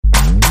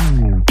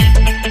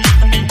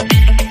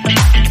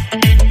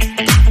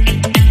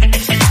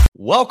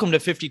Welcome to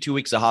 52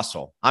 Weeks of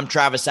Hustle. I'm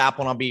Travis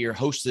Apple, and I'll be your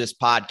host of this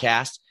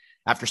podcast.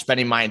 After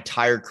spending my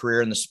entire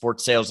career in the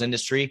sports sales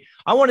industry,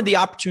 I wanted the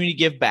opportunity to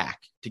give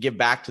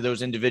back to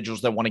those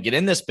individuals that want to get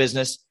in this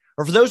business,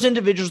 or for those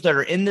individuals that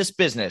are in this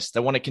business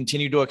that want to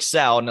continue to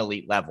excel at an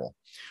elite level.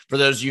 For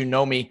those of you who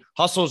know me,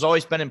 hustle has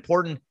always been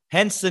important,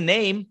 hence the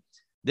name.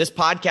 This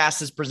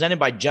podcast is presented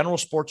by General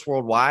Sports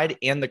Worldwide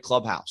and the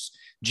Clubhouse.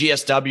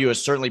 GSW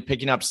is certainly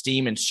picking up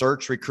steam in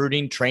search,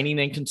 recruiting, training,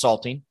 and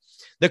consulting.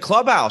 The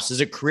Clubhouse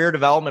is a career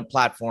development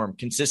platform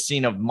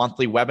consisting of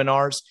monthly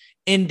webinars,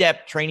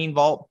 in-depth training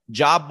vault,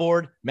 job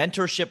board,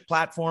 mentorship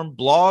platform,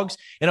 blogs,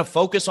 and a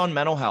focus on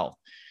mental health.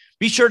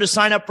 Be sure to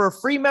sign up for a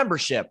free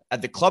membership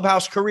at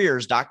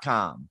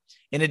theclubhousecareers.com.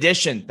 In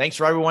addition, thanks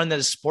for everyone that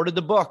has supported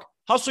the book,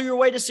 Hustle Your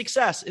Way to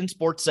Success in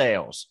Sports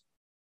Sales.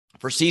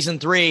 For season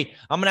 3,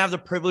 I'm going to have the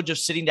privilege of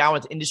sitting down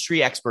with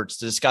industry experts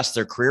to discuss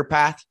their career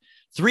path,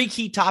 3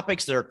 key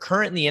topics that are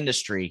current in the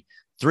industry,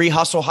 3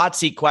 hustle hot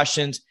seat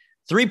questions,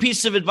 3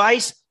 pieces of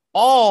advice,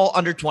 all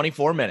under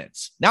 24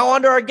 minutes. Now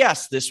on to our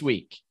guest this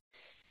week.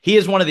 He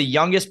is one of the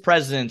youngest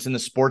presidents in the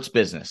sports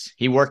business.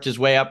 He worked his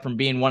way up from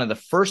being one of the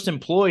first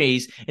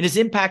employees and has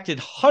impacted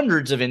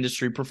hundreds of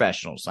industry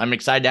professionals. I'm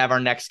excited to have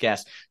our next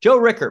guest, Joe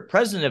Rickert,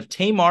 president of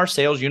Tamar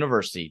Sales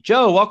University.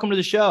 Joe, welcome to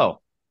the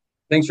show.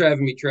 Thanks for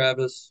having me,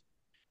 Travis.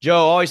 Joe,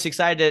 always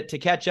excited to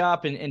catch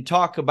up and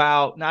talk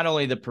about not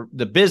only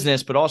the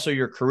business, but also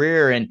your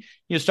career. And,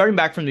 starting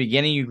back from the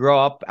beginning, you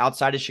grow up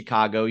outside of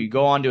Chicago, you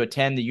go on to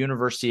attend the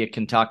University of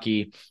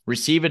Kentucky,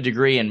 receive a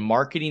degree in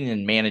marketing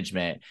and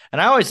management. And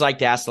I always like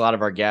to ask a lot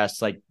of our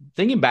guests, like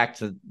thinking back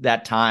to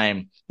that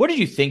time, what did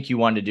you think you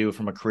wanted to do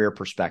from a career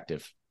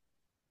perspective?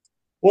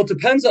 Well, it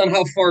depends on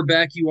how far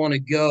back you want to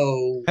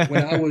go.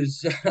 When I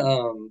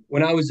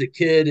was a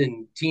kid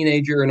and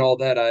teenager and all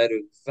that, I had a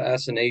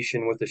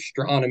fascination with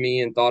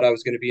astronomy and thought I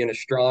was going to be an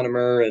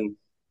astronomer and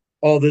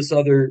all this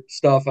other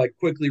stuff. I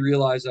quickly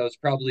realized I was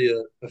probably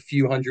a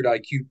few hundred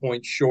IQ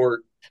points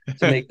short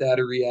to make that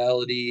a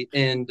reality.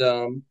 And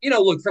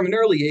look, from an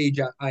early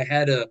age, I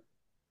had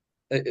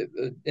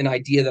an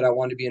idea that I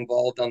wanted to be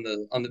involved on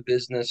the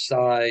business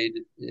side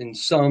in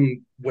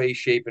some way,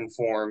 shape, and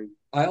form.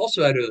 I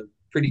also had a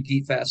pretty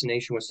deep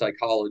fascination with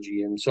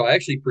psychology. And so I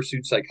actually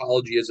pursued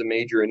psychology as a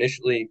major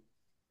initially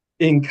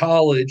in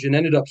college and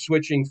ended up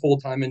switching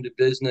full-time into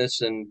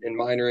business and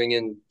minoring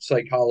in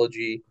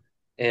psychology.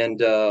 And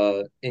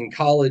in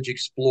college,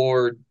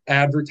 explored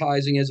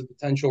advertising as a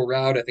potential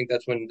route. I think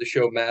that's when the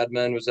show Mad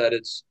Men was at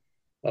its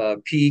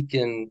peak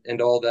and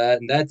all that.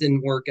 And that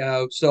didn't work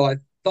out. So I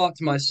thought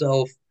to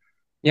myself,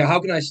 how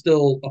can I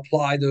still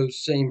apply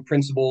those same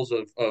principles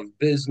of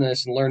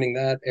business and learning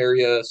that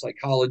area,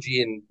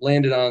 psychology, and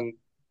landed on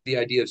the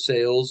idea of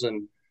sales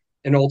and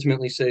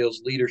ultimately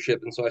sales leadership.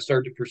 And so I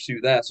started to pursue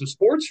that. So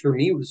sports for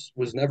me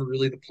was never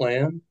really the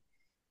plan.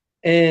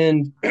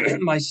 And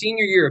my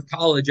senior year of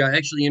college, I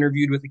actually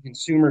interviewed with a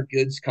consumer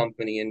goods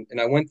company, and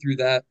I went through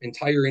that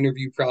entire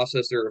interview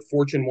process. They're a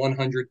Fortune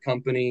 100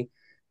 company,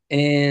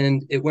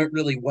 and it went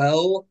really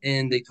well.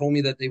 And they told me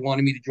that they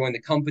wanted me to join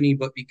the company,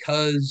 but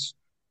because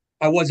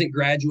I wasn't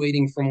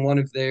graduating from one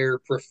of their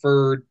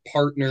preferred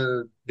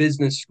partner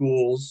business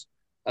schools,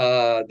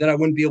 that I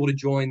wouldn't be able to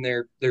join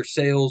their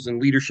sales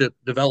and leadership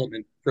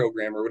development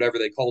program or whatever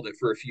they called it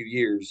for a few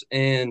years.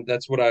 And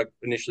that's what I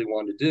initially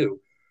wanted to do.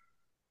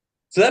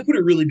 So that put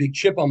a really big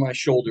chip on my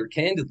shoulder,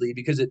 candidly,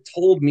 because it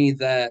told me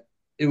that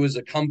it was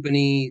a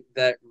company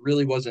that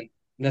really wasn't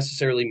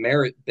necessarily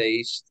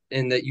merit-based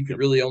and that you could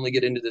really only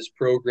get into this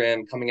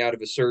program coming out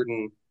of a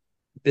certain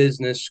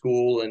business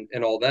school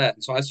and all that.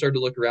 And so I started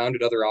to look around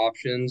at other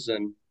options.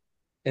 And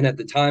at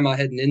the time, I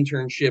had an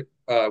internship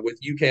with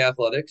UK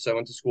Athletics. I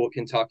went to school at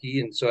Kentucky.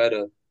 And so I had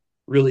a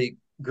really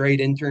great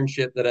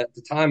internship that at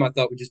the time I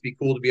thought would just be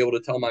cool to be able to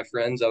tell my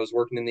friends I was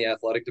working in the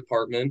athletic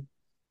department.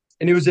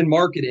 And it was in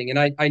marketing.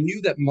 And I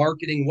knew that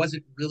marketing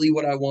wasn't really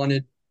what I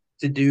wanted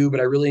to do, but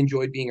I really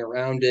enjoyed being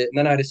around it. And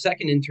then I had a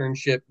second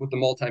internship with the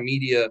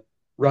multimedia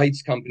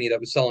rights company that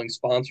was selling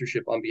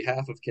sponsorship on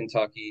behalf of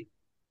Kentucky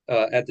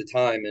at the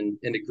time. And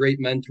a great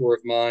mentor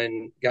of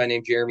mine, a guy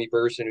named Jeremy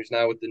Burson, who's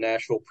now with the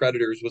Nashville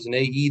Predators, was an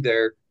AE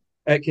there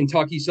at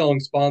Kentucky selling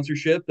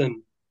sponsorship.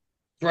 And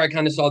where I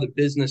kind of saw the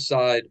business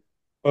side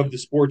of the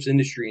sports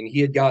industry. And he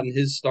had gotten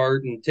his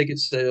start in ticket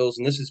sales.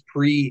 And this is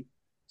pre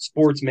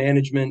sports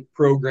management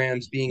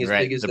programs being as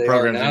big as the they are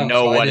programs now.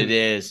 know what it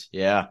is.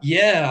 Yeah.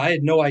 Yeah. I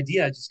had no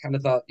idea. I just kind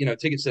of thought,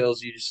 ticket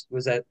sales,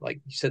 was that like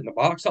you sit in the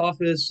box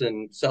office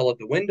and sell at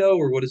the window,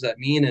 or what does that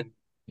mean? And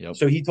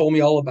so he told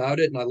me all about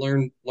it, and I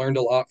learned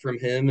a lot from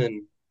him,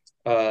 and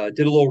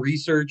did a little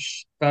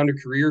research, found a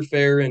career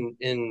fair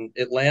in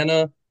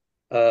Atlanta,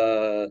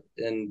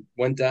 and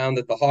went down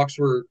that the Hawks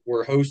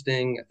were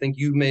hosting. I think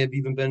you may have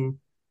even been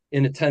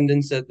in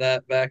attendance at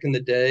that back in the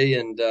day,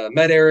 and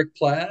met Eric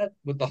Platt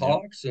with the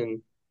Hawks, and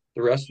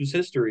the rest was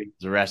history.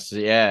 The rest,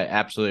 yeah,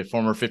 absolutely.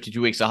 Former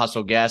 52 Weeks of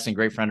Hustle guest and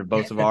great friend of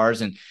both of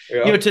ours. And,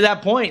 Yeah. to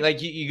that point,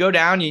 like you go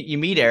down, you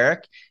meet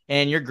Eric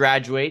and you're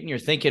graduating, you're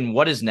thinking,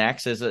 what is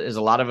next, as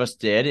a lot of us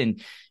did.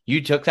 And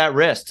you took that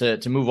risk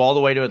to move all the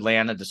way to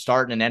Atlanta to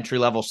start in an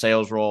entry-level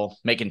sales role,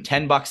 making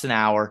 $10 an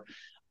hour.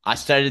 I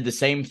studied the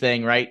same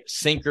thing, right?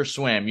 Sink or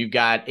swim. You've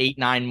got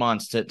 8-9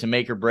 months to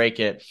make or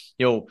break it.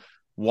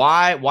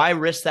 Why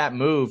risk that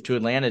move to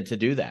Atlanta to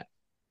do that?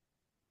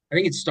 I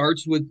think it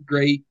starts with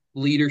great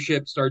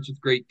leadership, starts with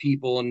great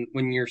people. And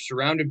when you're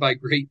surrounded by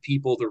great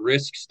people, the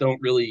risks don't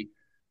really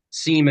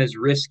seem as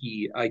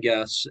risky, I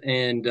guess.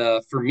 And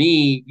for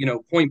me,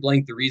 point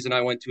blank, the reason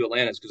I went to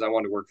Atlanta is because I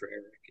wanted to work for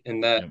Eric,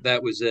 and that Yeah.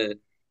 that was it.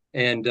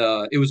 And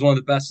it was one of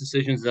the best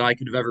decisions that I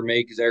could have ever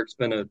made because Eric's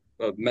been a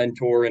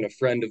mentor and a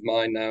friend of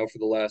mine now for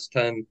the last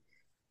 10+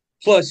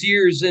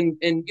 years. And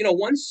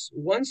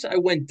once I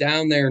went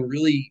down there and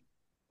really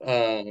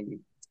um,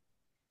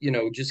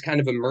 just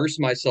kind of immerse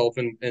myself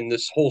in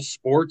this whole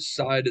sports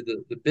side of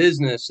the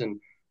business and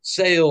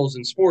sales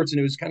and sports. And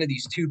it was kind of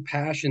these two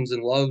passions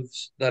and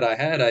loves that I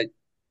had.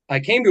 I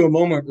came to a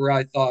moment where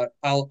I thought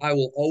I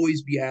will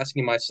always be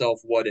asking myself,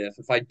 what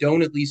if I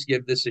don't at least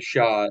give this a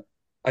shot?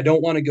 I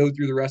don't want to go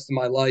through the rest of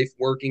my life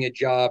working a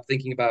job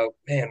thinking about,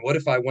 man, what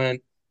if I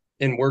went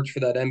and worked for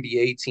that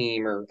NBA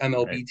team or Right.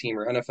 MLB team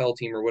or NFL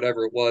team or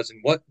whatever it was,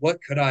 and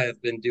what could I have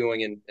been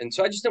doing? And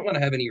so I just didn't want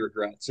to have any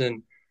regrets.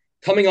 And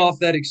coming off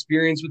that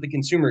experience with the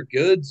consumer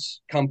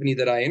goods company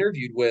that I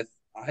interviewed with,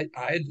 I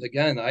had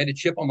a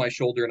chip on my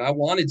shoulder and I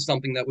wanted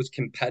something that was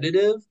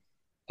competitive,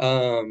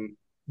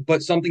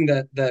 but something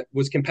that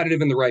was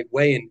competitive in the right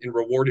way and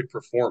rewarded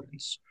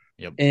performance,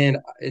 Yep.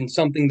 and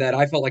something that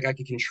I felt like I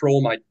could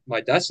control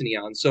my destiny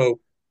on. So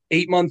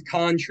 8-month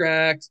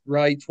contract,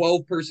 right?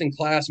 12-person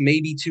class,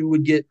 maybe two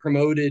would get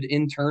promoted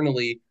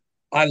internally.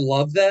 I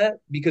love that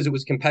because it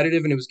was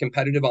competitive and it was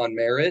competitive on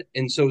merit.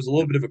 And so it was a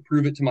little Yep. bit of a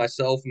prove it to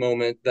myself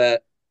moment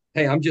that,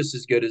 hey, I'm just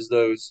as good as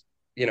those,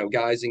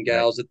 guys and Right.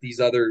 gals at these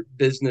other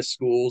business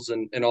schools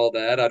and all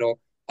that. I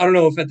don't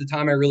know if at the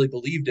time I really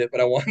believed it,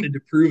 but I wanted to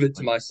prove it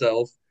to Right.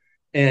 myself.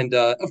 And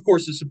of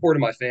course, the support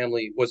of my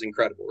family was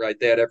incredible, right?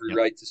 They had every Yep.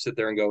 right to sit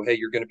there and go, hey,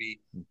 you're going to be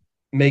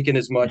making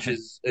as much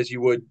as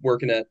you would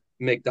working at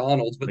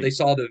McDonald's, but they Wait.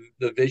 saw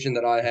the vision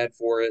that I had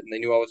for it, and they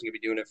knew I wasn't going to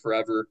be doing it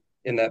forever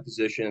in that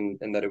position,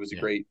 and that it was a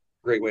Yeah.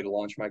 great way to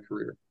launch my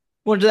career.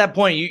 Well, to that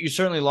point, you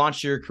certainly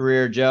launched your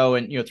career, Joe,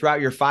 and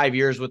throughout your 5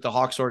 years with the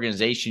Hawks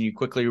organization, you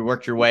quickly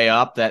worked your way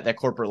up that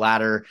corporate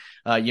ladder,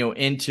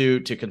 into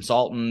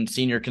consultant,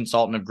 senior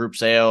consultant of group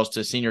sales,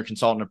 to senior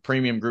consultant of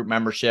premium group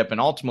membership, and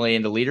ultimately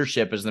into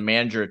leadership as the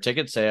manager of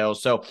ticket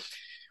sales. So,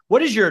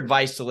 what is your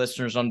advice to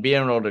listeners on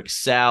being able to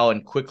excel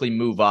and quickly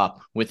move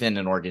up within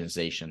an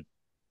organization?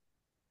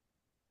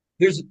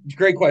 There's a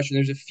great question.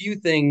 There's a few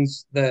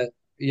things that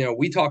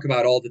we talk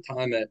about all the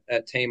time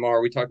at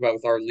Tamar. We talk about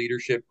with our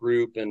leadership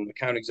group and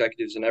account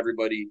executives and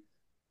everybody.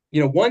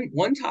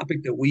 One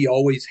topic that we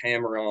always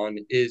hammer on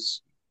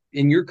is,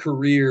 in your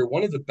career,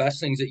 one of the best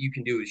things that you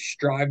can do is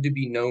strive to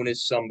be known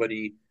as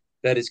somebody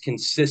that is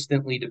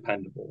consistently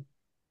dependable.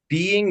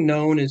 Being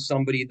known as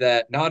somebody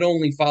that not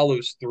only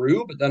follows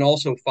through, but then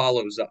also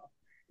follows up.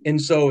 And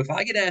so if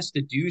I get asked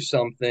to do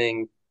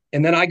something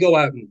and then I go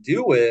out and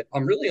do it,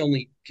 I'm really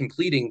only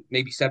completing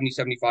maybe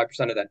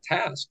 70-75% of that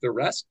task. The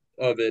rest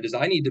of it is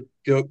I need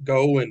to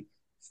go and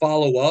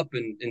follow up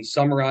and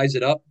summarize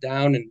it up,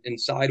 down, and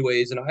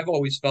sideways. And I've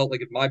always felt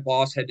like if my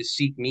boss had to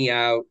seek me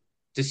out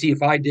to see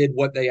if I did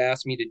what they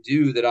asked me to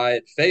do, that I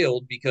had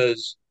failed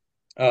because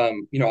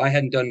I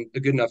hadn't done a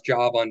good enough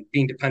job on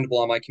being dependable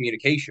on my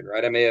communication,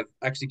 right? I may have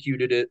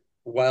executed it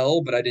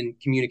well, but I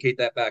didn't communicate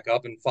that back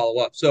up and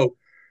follow up. So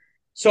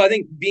I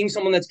think being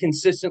someone that's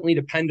consistently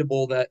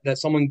dependable, that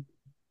someone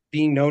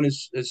being known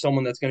as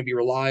someone that's going to be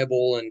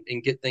reliable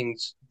and get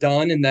things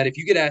done, and that if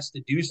you get asked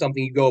to do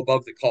something, you go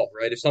above the call,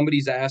 right? If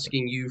somebody's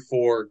asking you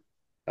for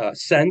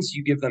cents,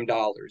 you give them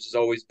dollars. Has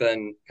always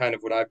been kind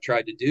of what I've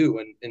tried to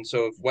do, and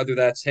so if, whether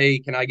that's, hey,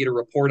 can I get a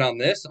report on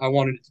this? I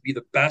wanted it to be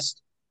the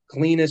best,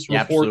 cleanest The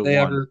report absolute they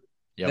one. ever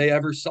Yep. they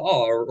ever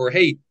saw, or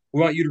hey,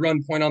 we want you to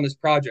run point on this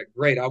project.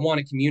 Great, I want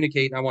to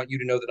communicate and I want you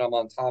to know that I'm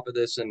on top of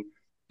this and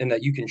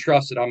that you can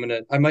trust that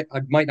I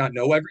might not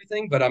know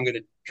everything, but I'm gonna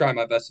try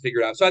my best to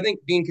figure it out. So I think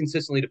being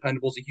consistently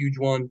dependable is a huge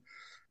one.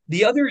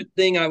 The other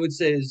thing I would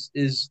say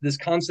is this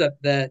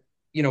concept that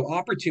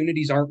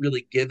opportunities aren't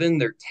really given,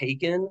 they're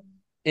taken.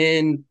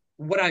 And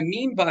what I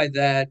mean by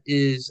that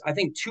is I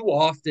think too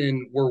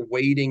often we're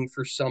waiting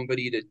for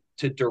somebody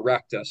to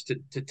direct us,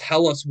 to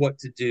tell us what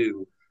to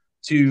do,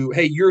 to,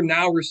 hey, you're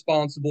now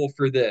responsible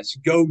for this,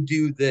 go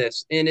do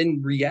this. And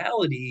in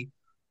reality,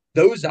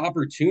 those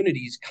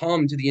opportunities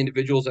come to the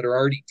individuals that are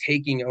already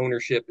taking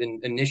ownership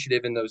and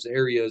initiative in those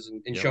areas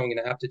and Yep. showing an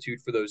aptitude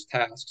for those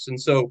tasks.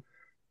 And so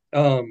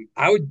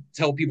I would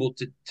tell people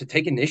to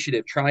take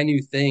initiative, try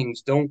new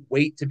things, don't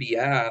wait to be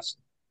asked,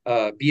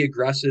 be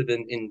aggressive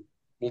in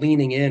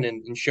leaning in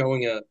and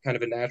showing a kind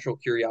of a natural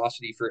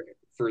curiosity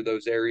for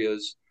those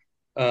areas.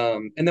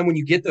 And then when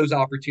you get those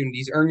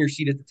opportunities, earn your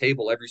seat at the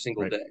table every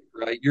single Right. day,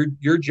 right?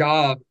 Your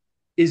job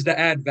is to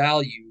add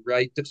value,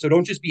 right? So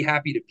don't just be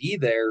happy to be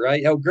there,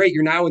 right? Oh, great,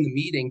 you're now in the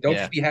meeting. Don't Yeah.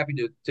 just be happy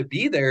to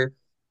be there.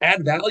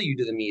 Add value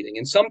to the meeting.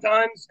 And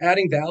sometimes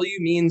adding value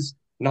means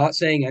not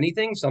saying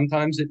anything.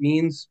 Sometimes it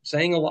means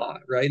saying a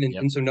lot, right? And,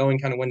 Yep. and so knowing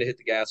kind of when to hit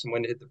the gas and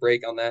when to hit the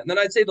brake on that. And then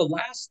I'd say the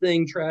last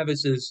thing,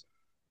 Travis, is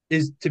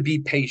to be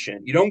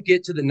patient. You don't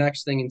get to the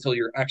next thing until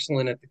you're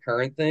excellent at the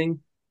current thing,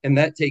 and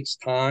that takes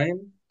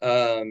time.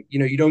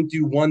 You don't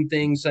do one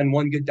thing, send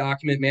one good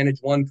document, manage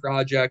one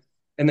project,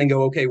 and then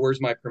go, okay,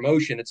 where's my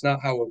promotion? It's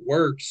not how it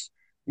works.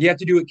 You have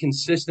to do it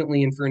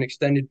consistently and for an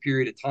extended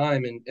period of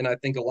time. And I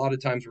think a lot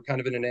of times we're kind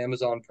of in an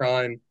Amazon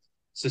Prime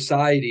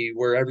society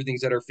where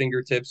everything's at our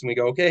fingertips and we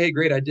go, okay, hey,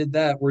 great, I did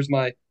that. Where's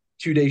my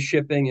 2 day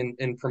shipping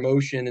and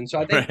promotion? And so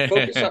I think It's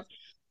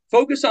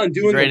focus on a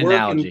doing the great work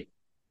and analogy.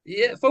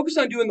 yeah, focus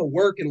on doing the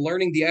work and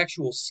learning the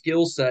actual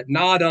skill set,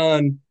 not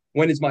on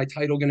when is my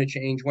title going to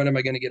change, when am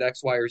I going to get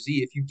X, Y, or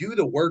Z. If you do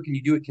the work and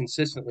you do it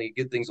consistently,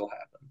 good things will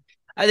happen.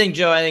 I think,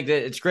 Joe, I think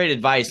that it's great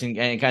advice, and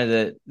kind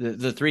of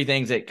the three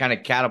things that kind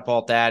of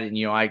catapult that. And,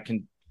 I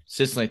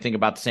consistently think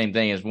about the same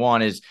thing. As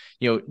one is,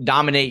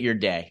 dominate your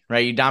day,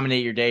 right? You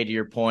dominate your day, to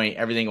your point,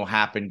 everything will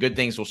happen. Good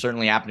things will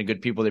certainly happen to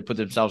good people. They put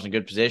themselves in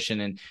good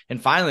position.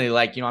 And finally,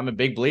 I'm a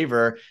big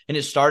believer, and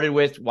it started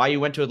with why you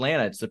went to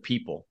Atlanta. It's the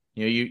people.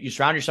 You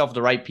surround yourself with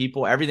the right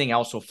people, everything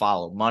else will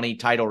follow: money,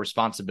 title,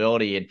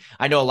 responsibility. And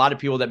I know a lot of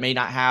people that may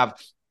not have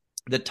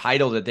the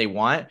title that they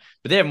want,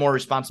 but they have more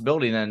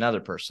responsibility than another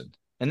person.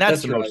 And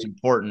that's the That's most right.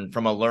 important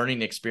from a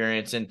learning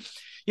experience. And,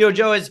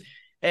 Joe,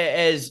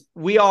 as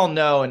we all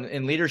know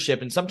in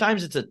leadership, and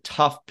sometimes it's a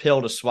tough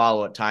pill to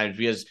swallow at times,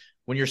 because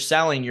when you're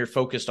selling, you're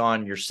focused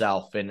on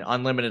yourself and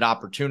unlimited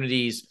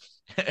opportunities.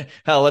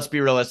 Hell, let's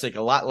be realistic,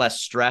 a lot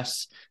less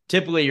stress.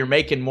 Typically, you're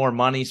making more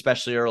money,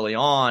 especially early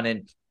on.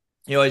 And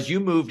as you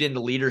moved into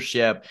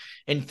leadership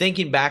and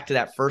thinking back to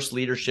that first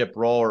leadership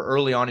role or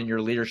early on in your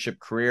leadership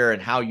career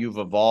and how you've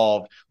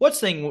evolved,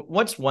 what's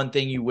one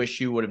thing you wish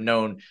you would have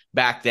known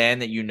back then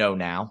that you know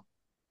now?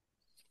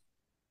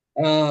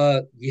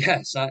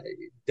 Yes, I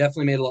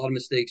definitely made a lot of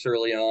mistakes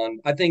early on.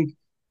 I think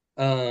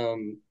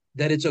that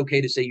it's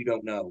okay to say you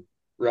don't know,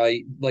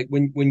 right? Like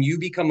when you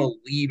become a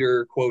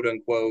leader, quote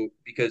unquote,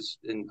 because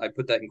and I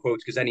put that in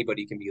quotes because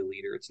anybody can be a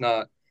leader. It's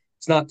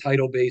not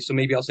title based. So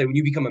maybe I'll say when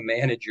you become a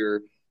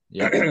manager,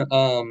 Yep.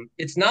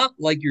 it's not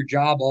like your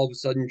job all of a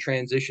sudden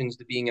transitions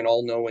to being an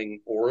all-knowing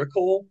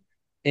oracle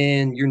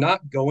and you're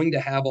not going to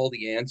have all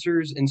the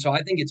answers. And so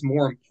I think it's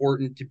more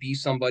important to be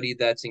somebody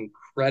that's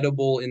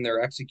incredible in their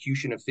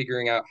execution of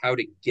figuring out how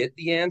to get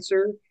the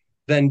answer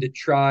than to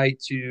try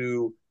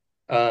to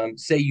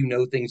say you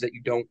know things that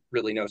you don't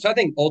really know. So I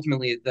think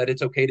ultimately that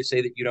it's okay to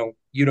say that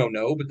you don't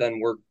know, but then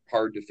work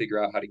hard to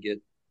figure out how to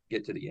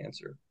get to the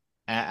answer.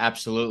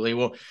 Absolutely.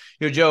 Well,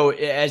 Joe,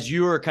 as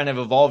you were kind of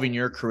evolving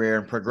your career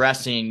and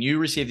progressing, you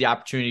received the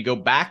opportunity to go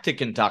back to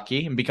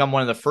Kentucky and become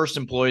one of the first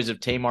employees of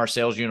Tamar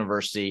Sales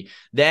University,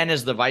 then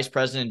as the vice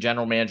president and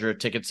general manager of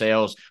ticket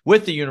sales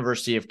with the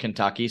University of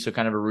Kentucky. So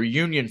kind of a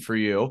reunion for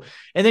you.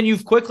 And then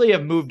you've quickly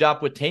have moved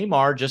up with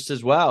Tamar just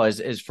as well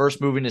as first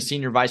moving to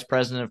senior vice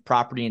president of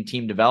property and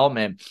team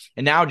development,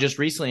 and now just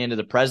recently into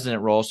the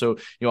president role. So,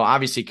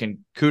 obviously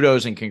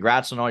kudos and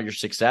congrats on all your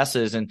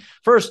successes. And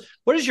first,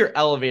 what is your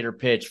elevator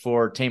pitch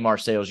for Tamar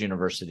Sales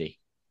University?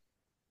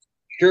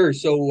 Sure.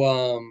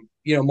 So,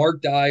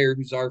 Mark Dyer,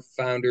 who's our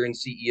founder and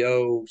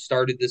CEO,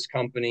 started this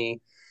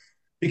company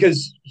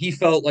because he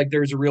felt like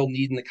there was a real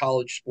need in the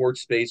college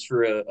sports space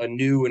for a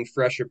new and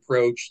fresh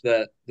approach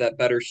that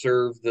better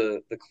served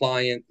the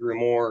client through a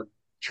more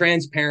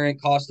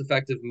transparent,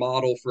 cost-effective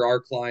model for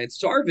our clients.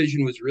 So our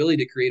vision was really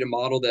to create a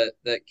model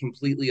that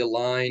completely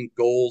aligned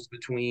goals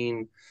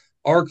between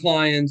our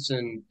clients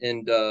and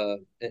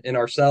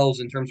ourselves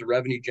in terms of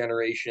revenue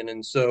generation.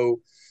 And so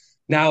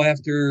now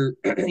after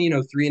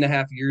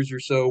 3.5 years or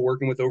so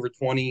working with over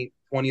 20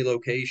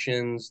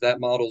 locations, that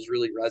model's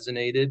really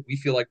resonated. We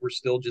feel like we're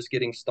still just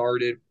getting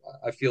started.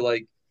 I feel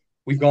like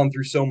we've gone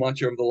through so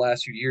much over the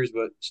last few years,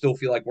 but still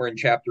feel like we're in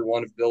chapter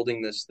one of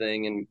building this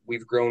thing. And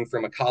we've grown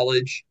from a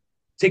college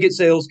ticket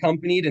sales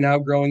company to now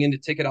growing into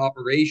ticket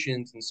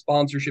operations and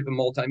sponsorship and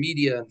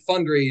multimedia and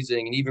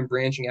fundraising and even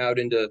branching out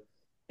into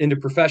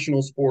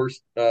professional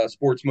sports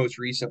most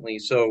recently.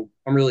 So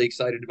I'm really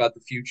excited about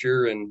the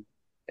future and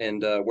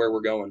where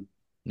we're going.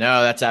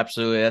 No, that's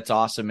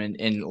awesome, and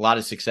a lot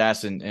of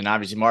success, and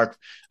obviously Mark,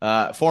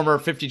 former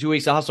 52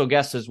 Weeks of Hustle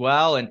guest as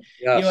well. And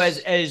Yes.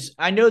 as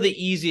I know,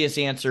 the easiest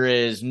answer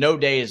is no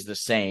day is the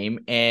same.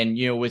 And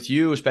with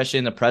you, especially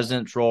in the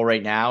president's role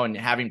right now, and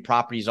having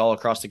properties all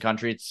across the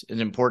country, it's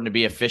important to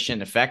be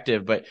efficient and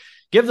effective. But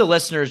give the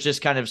listeners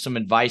just kind of some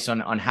advice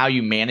on how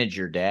you manage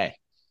your day.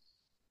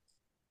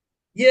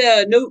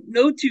 Yeah,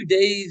 no 2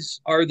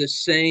 days are the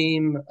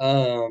same.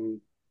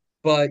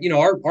 But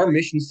our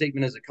mission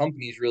statement as a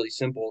company is really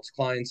simple. It's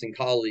clients and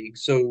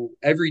colleagues. So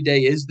every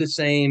day is the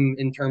same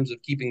in terms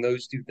of keeping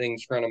those two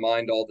things front of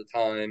mind all the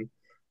time.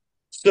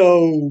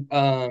 So,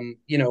 a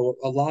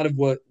lot of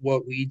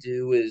what we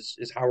do is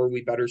how are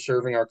we better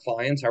serving our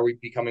clients? How are we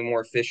becoming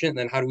more efficient? And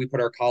then how do we put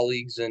our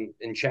colleagues in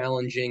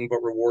challenging but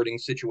rewarding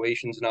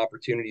situations and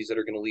opportunities that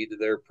are going to lead to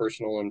their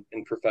personal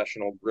and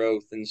professional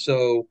growth? And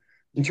so,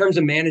 in terms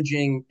of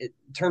managing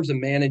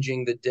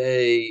the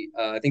day,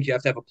 I think you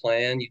have to have a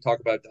plan. You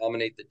talk about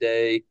dominate the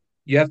day.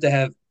 You have to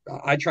have.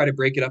 I try to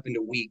break it up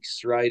into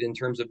weeks, right? In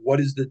terms of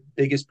what is the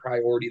biggest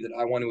priority that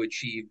I want to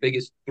achieve,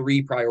 biggest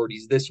three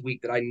priorities this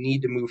week that I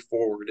need to move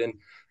forward. And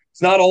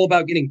it's not all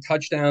about getting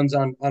touchdowns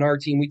on our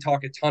team. We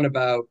talk a ton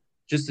about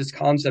just this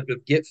concept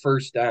of get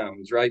first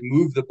downs, right?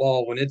 Move the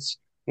ball when it's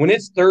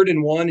 3rd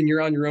and 1 and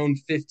you're on your own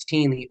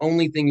 15, the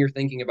only thing you're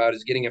thinking about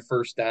is getting a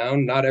first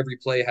down. Not every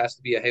play has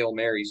to be a Hail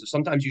Mary. So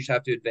sometimes you just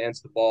have to advance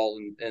the ball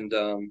and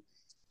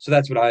so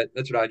that's what I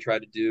try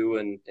to do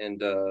and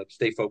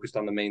stay focused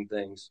on the main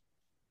things.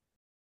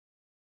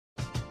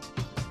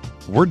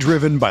 We're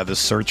driven by the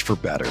search for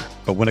better.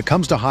 But when it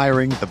comes to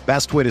hiring, the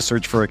best way to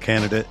search for a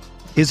candidate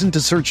isn't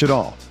to search at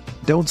all.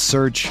 Don't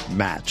search,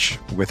 match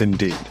with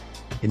Indeed.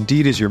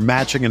 Indeed is your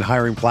matching and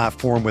hiring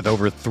platform with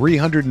over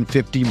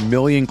 350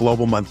 million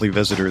global monthly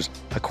visitors,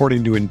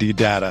 according to Indeed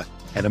data,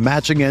 and a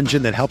matching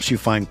engine that helps you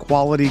find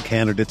quality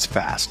candidates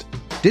fast.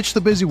 Ditch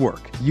the busy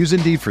work. Use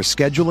Indeed for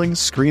scheduling,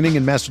 screening,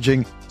 and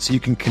messaging so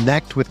you can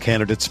connect with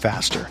candidates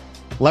faster.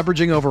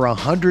 Leveraging over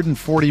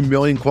 140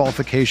 million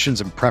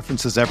qualifications and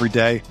preferences every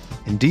day,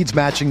 Indeed's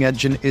matching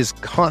engine is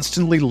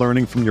constantly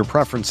learning from your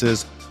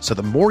preferences, so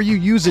the more you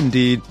use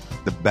Indeed,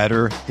 the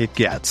better it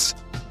gets.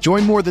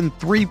 Join more than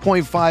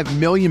 3.5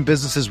 million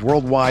businesses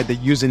worldwide that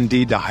use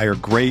Indeed to hire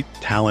great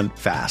talent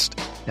fast.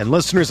 And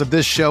listeners of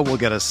this show will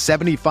get a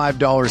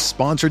 $75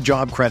 sponsored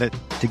job credit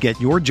to get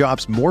your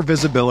jobs more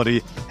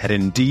visibility at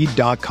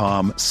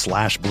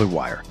Indeed.com/Blue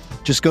Wire.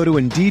 Just go to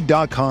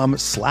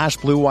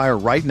Indeed.com/Blue Wire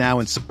right now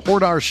and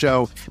support our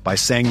show by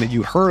saying that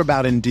you heard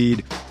about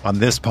Indeed on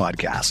this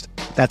podcast.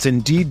 That's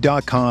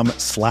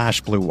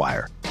Indeed.com/Blue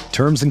Wire.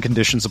 Terms and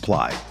conditions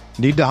apply.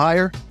 Need to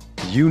hire?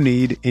 You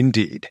need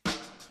Indeed.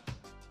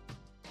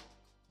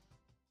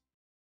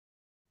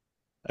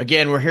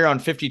 Again, we're here on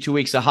 52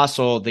 Weeks of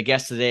Hustle. The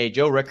guest today,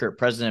 Joe Rickert,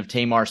 president of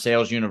Tamar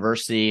Sales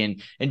University.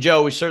 And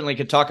Joe, we certainly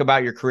could talk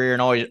about your career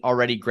and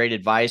already great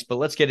advice, but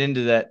let's get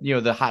into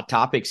the hot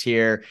topics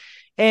here.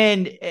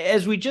 And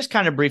as we just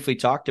kind of briefly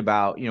talked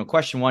about,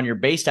 question one, you're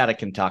based out of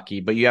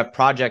Kentucky, but you have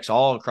projects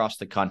all across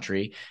the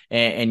country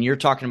and you're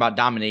talking about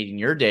dominating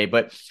your day.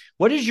 But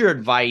what is your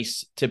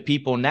advice to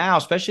people now,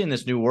 especially in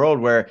this new world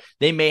where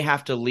they may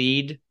have to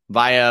lead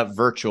via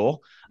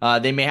virtual?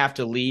 They may have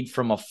to lead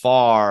from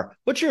afar.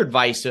 What's your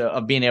advice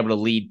of being able to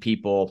lead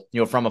people,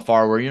 from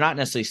afar where you're not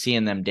necessarily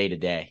seeing them day to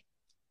day?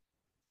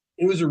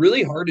 It was a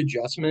really hard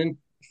adjustment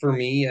for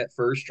me at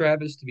first,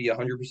 Travis, to be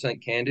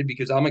 100% candid,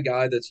 because I'm a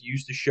guy that's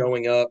used to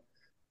showing up,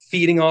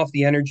 feeding off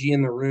the energy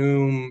in the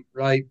room,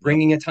 right? Yep.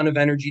 Bringing a ton of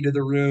energy to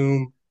the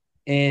room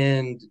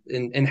and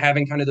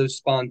having kind of those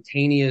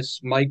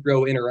spontaneous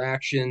micro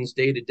interactions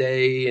day to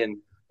day and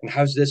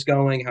how's this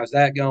going? How's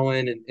that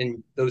going?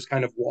 And those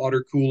kind of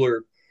water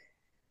cooler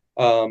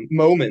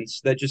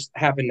moments that just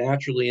happen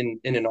naturally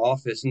in an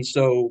office. And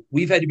so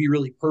we've had to be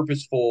really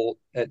purposeful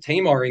at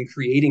Tamar in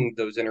creating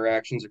those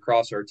interactions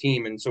across our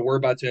team. And so we're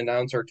about to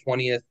announce our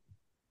 20th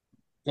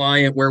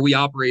client where we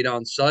operate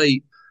on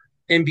site.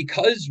 And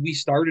because we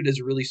started as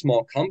a really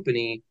small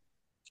company,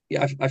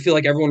 yeah, I feel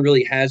like everyone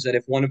really has that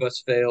if one of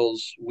us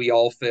fails, we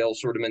all fail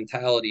sort of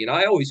mentality. And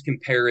I always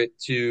compare it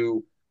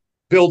to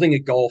building a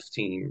golf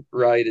team,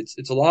 right?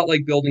 It's a lot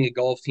like building a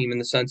golf team in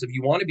the sense of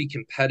you want to be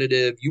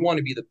competitive, you want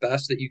to be the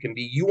best that you can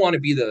be, you want to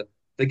be the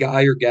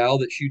guy or gal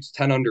that shoots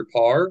 10 under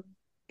par.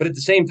 But at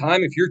the same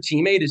time, if your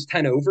teammate is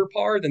 10 over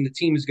par, then the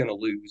team is going to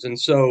lose. And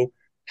so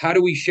how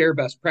do we share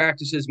best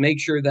practices, make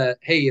sure that,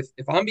 hey,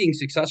 if I'm being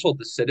successful at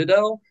the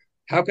Citadel,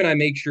 how can I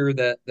make sure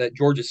that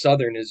Georgia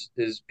Southern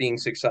is being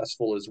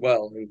successful as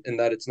well, and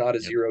that it's not a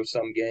Yep. zero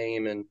sum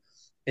game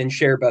and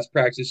share best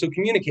practices. So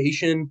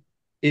communication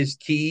is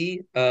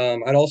key.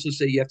 I'd also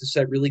say you have to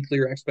set really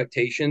clear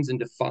expectations and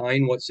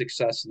define what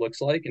success looks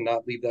like and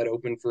not leave that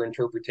open for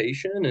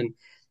interpretation and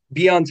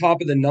be on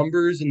top of the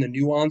numbers and the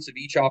nuance of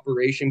each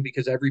operation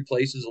because every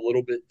place is a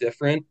little bit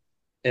different.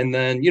 And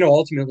then,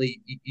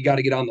 ultimately you got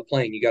to get on the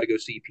plane. You got to go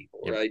see people,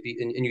 Yep. right?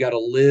 And you got to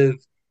live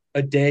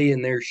a day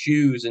in their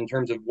shoes in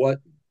terms of what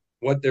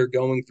they're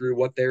going through,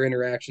 what their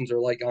interactions are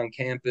like on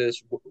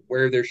campus,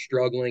 where they're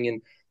struggling.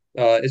 And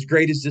as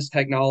great as this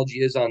technology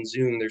is on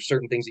Zoom, there's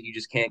certain things that you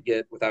just can't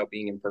get without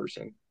being in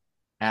person.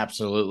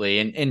 Absolutely.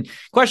 And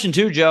question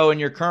two, Joe, in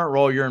your current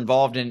role, you're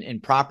involved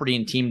in property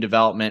and team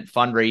development,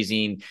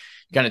 fundraising.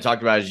 You kind of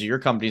talked about as your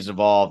company's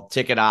evolved,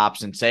 ticket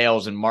ops and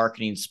sales and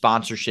marketing,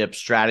 sponsorship,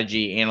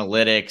 strategy,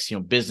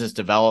 analytics, business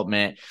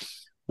development.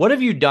 What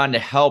have you done to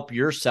help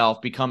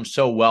yourself become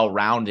so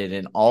well-rounded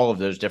in all of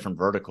those different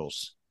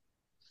verticals?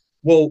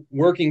 Well,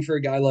 working for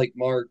a guy like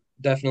Mark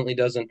definitely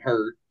doesn't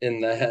hurt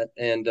in that,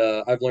 and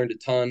I've learned a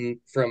ton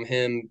from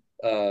him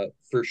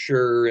for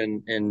sure.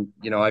 And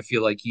I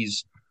feel like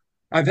he's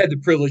I've had the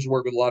privilege to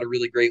work with a lot of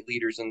really great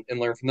leaders and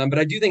learn from them. But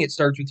I do think it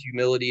starts with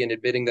humility and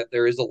admitting that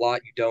there is a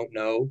lot you don't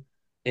know.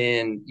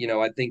 And,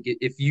 I think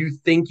if you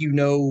think you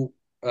know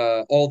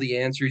all the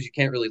answers, you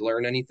can't really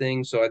learn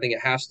anything. So I think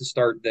it has to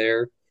start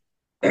there.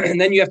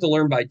 And then you have to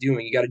learn by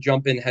doing. You got to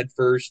jump in head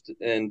first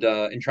and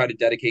try to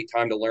dedicate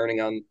time to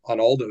learning on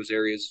all those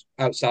areas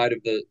outside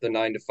of the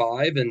 9 to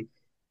 5.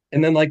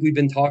 And then, like we've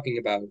been talking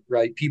about,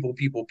 right? People,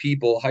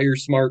 hire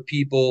smart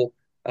people.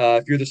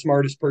 If you're the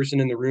smartest person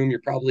in the room,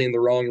 you're probably in the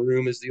wrong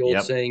room, as the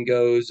old saying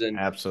goes. And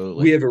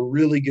absolutely, we have a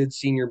really good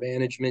senior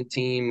management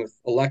team with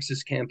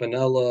Alexis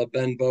Campanella,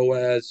 Ben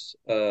Boaz,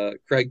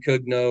 Craig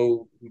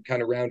Cugno, who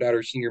kind of round out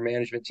our senior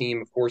management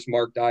team. Of course,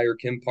 Mark Dyer,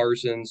 Kim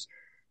Parsons,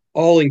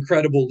 all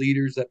incredible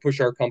leaders that push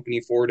our company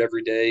forward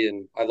every day.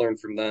 And I learned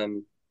from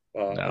them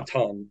a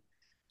ton.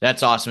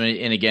 That's awesome.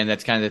 And again,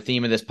 that's kind of the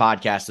theme of this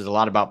podcast, is a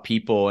lot about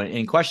people. And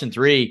in question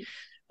 3,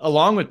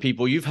 along with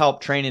people, you've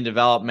helped train and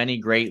develop many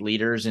great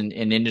leaders and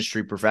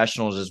industry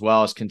professionals, as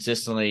well as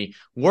consistently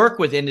work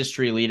with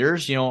industry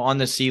leaders, on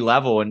the C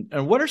level.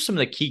 And what are some of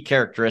the key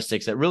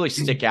characteristics that really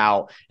stick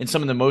out in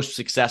some of the most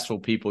successful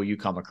people you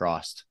come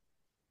across?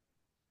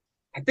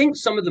 I think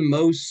some of the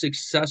most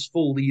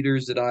successful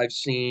leaders that I've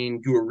seen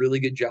do a really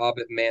good job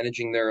at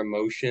managing their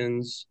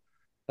emotions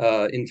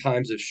in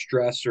times of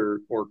stress or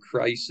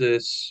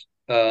crisis.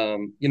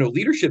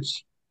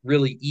 Leadership's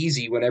really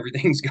easy when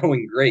everything's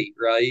going great,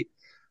 right?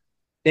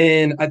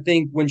 And I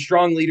think when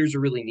strong leaders are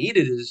really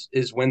needed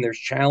is when there's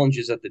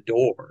challenges at the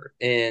door.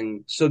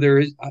 And so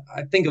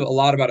I think a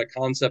lot about a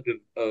concept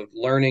of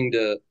learning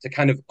to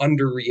kind of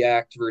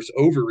underreact versus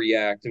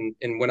overreact.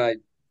 And when I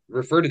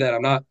refer to that,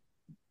 I'm not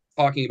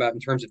talking about in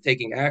terms of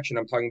taking action.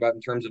 I'm talking about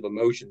in terms of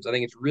emotions. I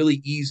think it's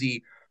really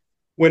easy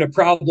when a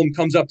problem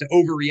comes up to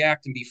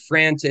overreact and be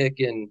frantic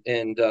and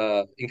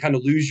kind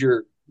of lose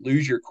your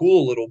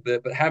cool a little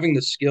bit. But having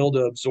the skill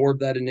to absorb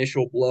that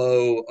initial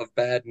blow of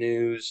bad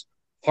news,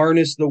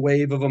 harness the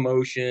wave of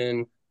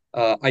emotion,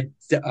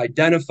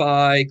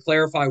 identify,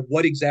 clarify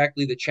what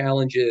exactly the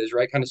challenge is,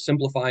 right? Kind of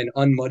simplify and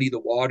unmuddy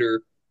the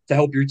water to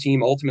help your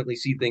team ultimately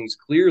see things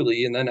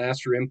clearly, and then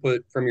ask for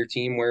input from your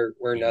team where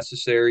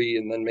necessary,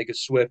 and then make a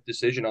swift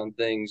decision on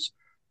things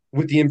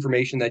with the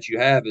information that you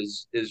have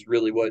is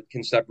really what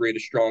can separate a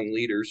strong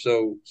leader.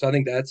 So I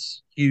think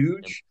that's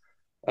huge.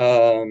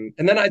 And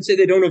then I'd say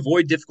they don't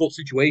avoid difficult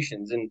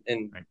situations,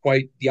 and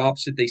quite the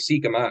opposite, they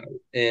seek them out,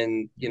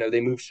 and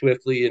they move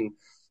swiftly and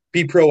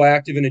be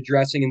proactive in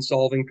addressing and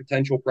solving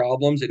potential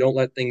problems. They don't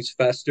let things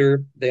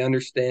fester. They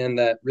understand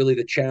that really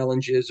the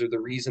challenges are the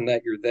reason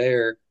that you're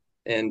there.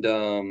 And,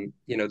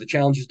 the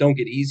challenges don't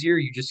get easier.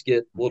 You just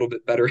get a little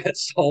bit better at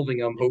solving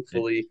them,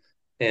 hopefully.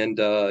 And,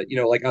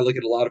 like I look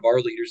at a lot of our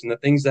leaders, and the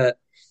things that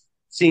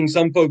seeing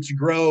some folks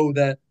grow,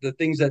 that the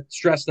things that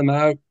stress them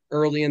out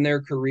early in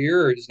their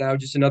career is now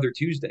just another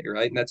Tuesday,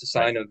 right? And that's a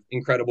sign of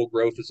incredible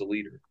growth as a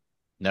leader.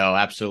 No,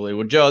 absolutely.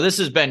 Well, Joe, this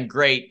has been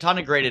great. Ton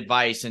of great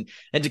advice. And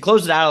to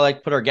close it out, I'd like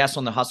to put our guests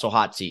on the hustle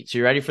hot seat. So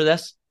you ready for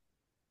this?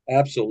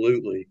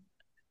 Absolutely.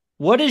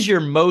 What is your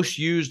most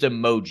used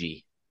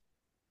emoji?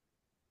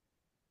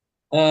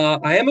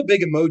 I am a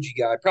big emoji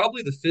guy,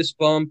 probably the fist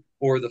bump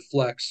or the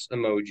flex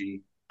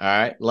emoji. All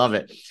right. Love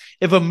it.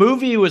 If a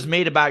movie was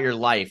made about your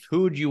life,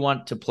 who would you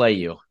want to play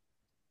you?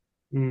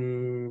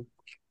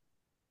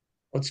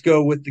 Let's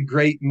go with the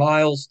great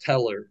Miles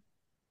Teller.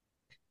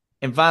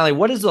 And finally,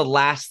 what is the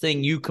last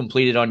thing you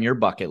completed on your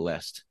bucket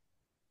list?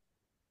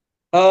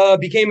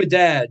 Became a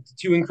dad to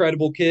 2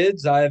 incredible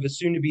kids. I have a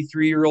soon-to-be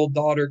 3-year-old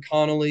daughter,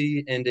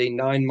 Connolly, and a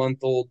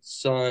 9-month-old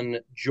son,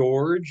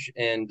 George.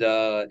 And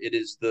it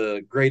is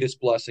the greatest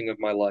blessing of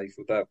my life,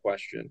 without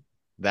question.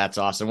 That's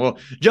awesome. Well,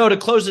 Joe, to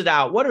close it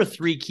out, what are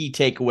 3 key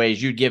takeaways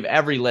you'd give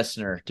every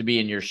listener to be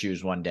in your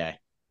shoes one day?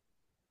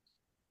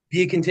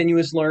 Be a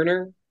continuous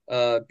learner.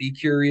 Be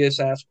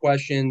curious, ask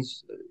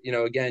questions.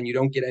 Again, you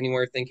don't get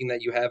anywhere thinking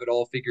that you have it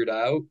all figured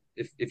out.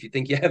 If you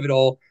think you have it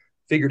all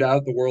figured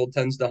out, the world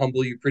tends to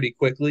humble you pretty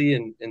quickly.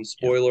 And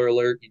spoiler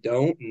alert, you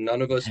don't. And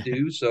none of us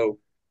do. So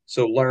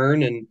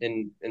learn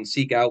and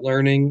seek out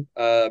learning.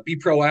 Be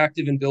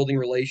proactive in building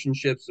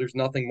relationships. There's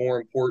nothing more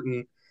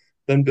important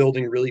than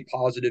building really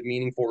positive,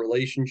 meaningful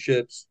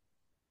relationships.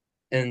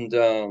 And,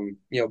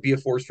 be a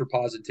force for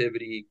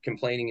positivity.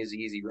 Complaining is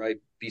easy, right?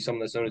 Be someone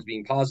that's known as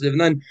being positive. And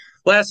then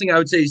last thing I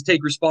would say is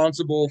take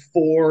responsible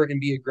for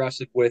and be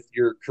aggressive with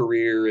your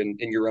career and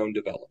your own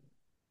development.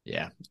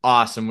 Yeah.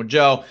 Awesome. Well,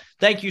 Joe,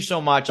 thank you so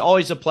much.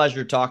 Always a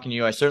pleasure talking to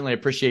you. I certainly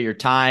appreciate your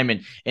time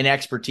and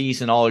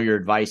expertise and all of your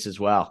advice as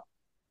well.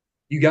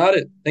 You got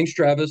it. Thanks,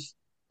 Travis.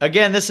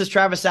 Again, this is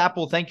Travis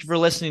Apple. Thank you for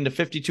listening to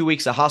 52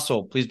 Weeks of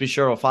Hustle. Please be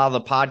sure to follow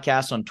the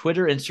podcast on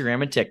Twitter,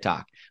 Instagram, and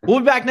TikTok. We'll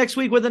be back next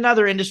week with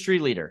another industry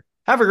leader.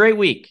 Have a great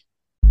week.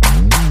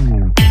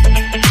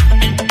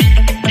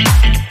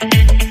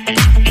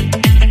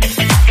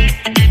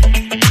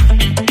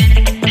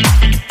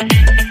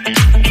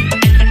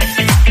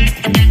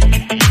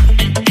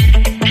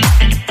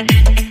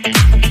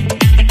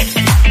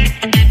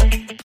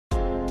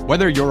 When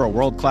Whether you're a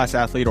world-class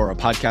athlete or a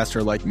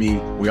podcaster like me,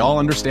 we all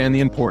understand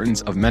the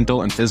importance of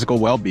mental and physical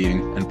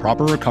well-being and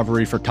proper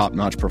recovery for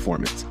top-notch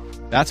performance.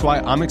 That's why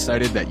I'm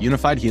excited that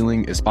Unified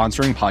Healing is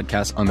sponsoring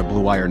podcasts on the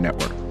Blue Wire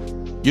Network.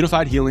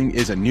 Unified Healing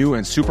is a new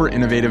and super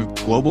innovative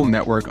global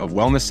network of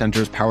wellness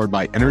centers powered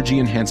by Energy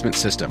Enhancement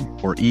System,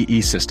 or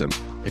EE System.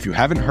 If you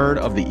haven't heard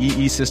of the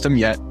EE System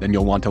yet, then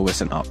you'll want to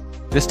listen up.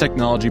 This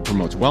technology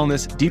promotes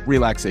wellness, deep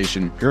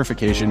relaxation,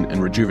 purification,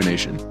 and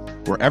rejuvenation.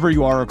 Wherever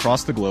you are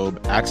across the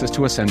globe, access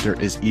to a center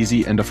is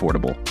easy and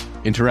affordable.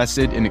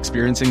 Interested in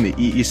experiencing the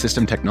EE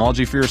System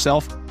technology for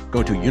yourself?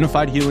 Go to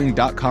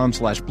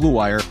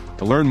unifiedhealing.com/bluewire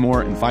to learn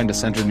more and find a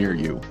center near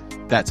you.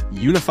 That's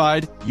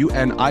unified,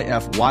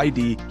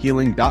 UNIFYD,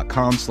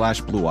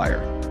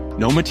 healing.com/bluewire.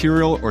 No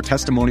material or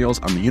testimonials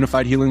on the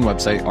Unified Healing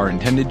website are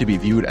intended to be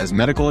viewed as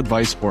medical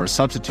advice or a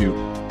substitute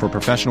for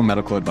professional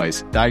medical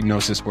advice,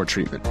 diagnosis, or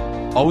treatment.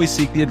 Always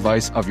seek the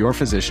advice of your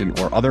physician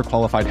or other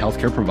qualified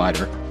healthcare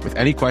provider with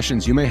any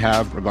questions you may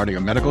have regarding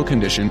a medical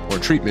condition or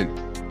treatment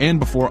and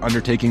before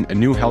undertaking a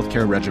new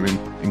healthcare regimen,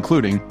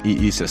 including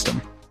EE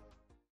System.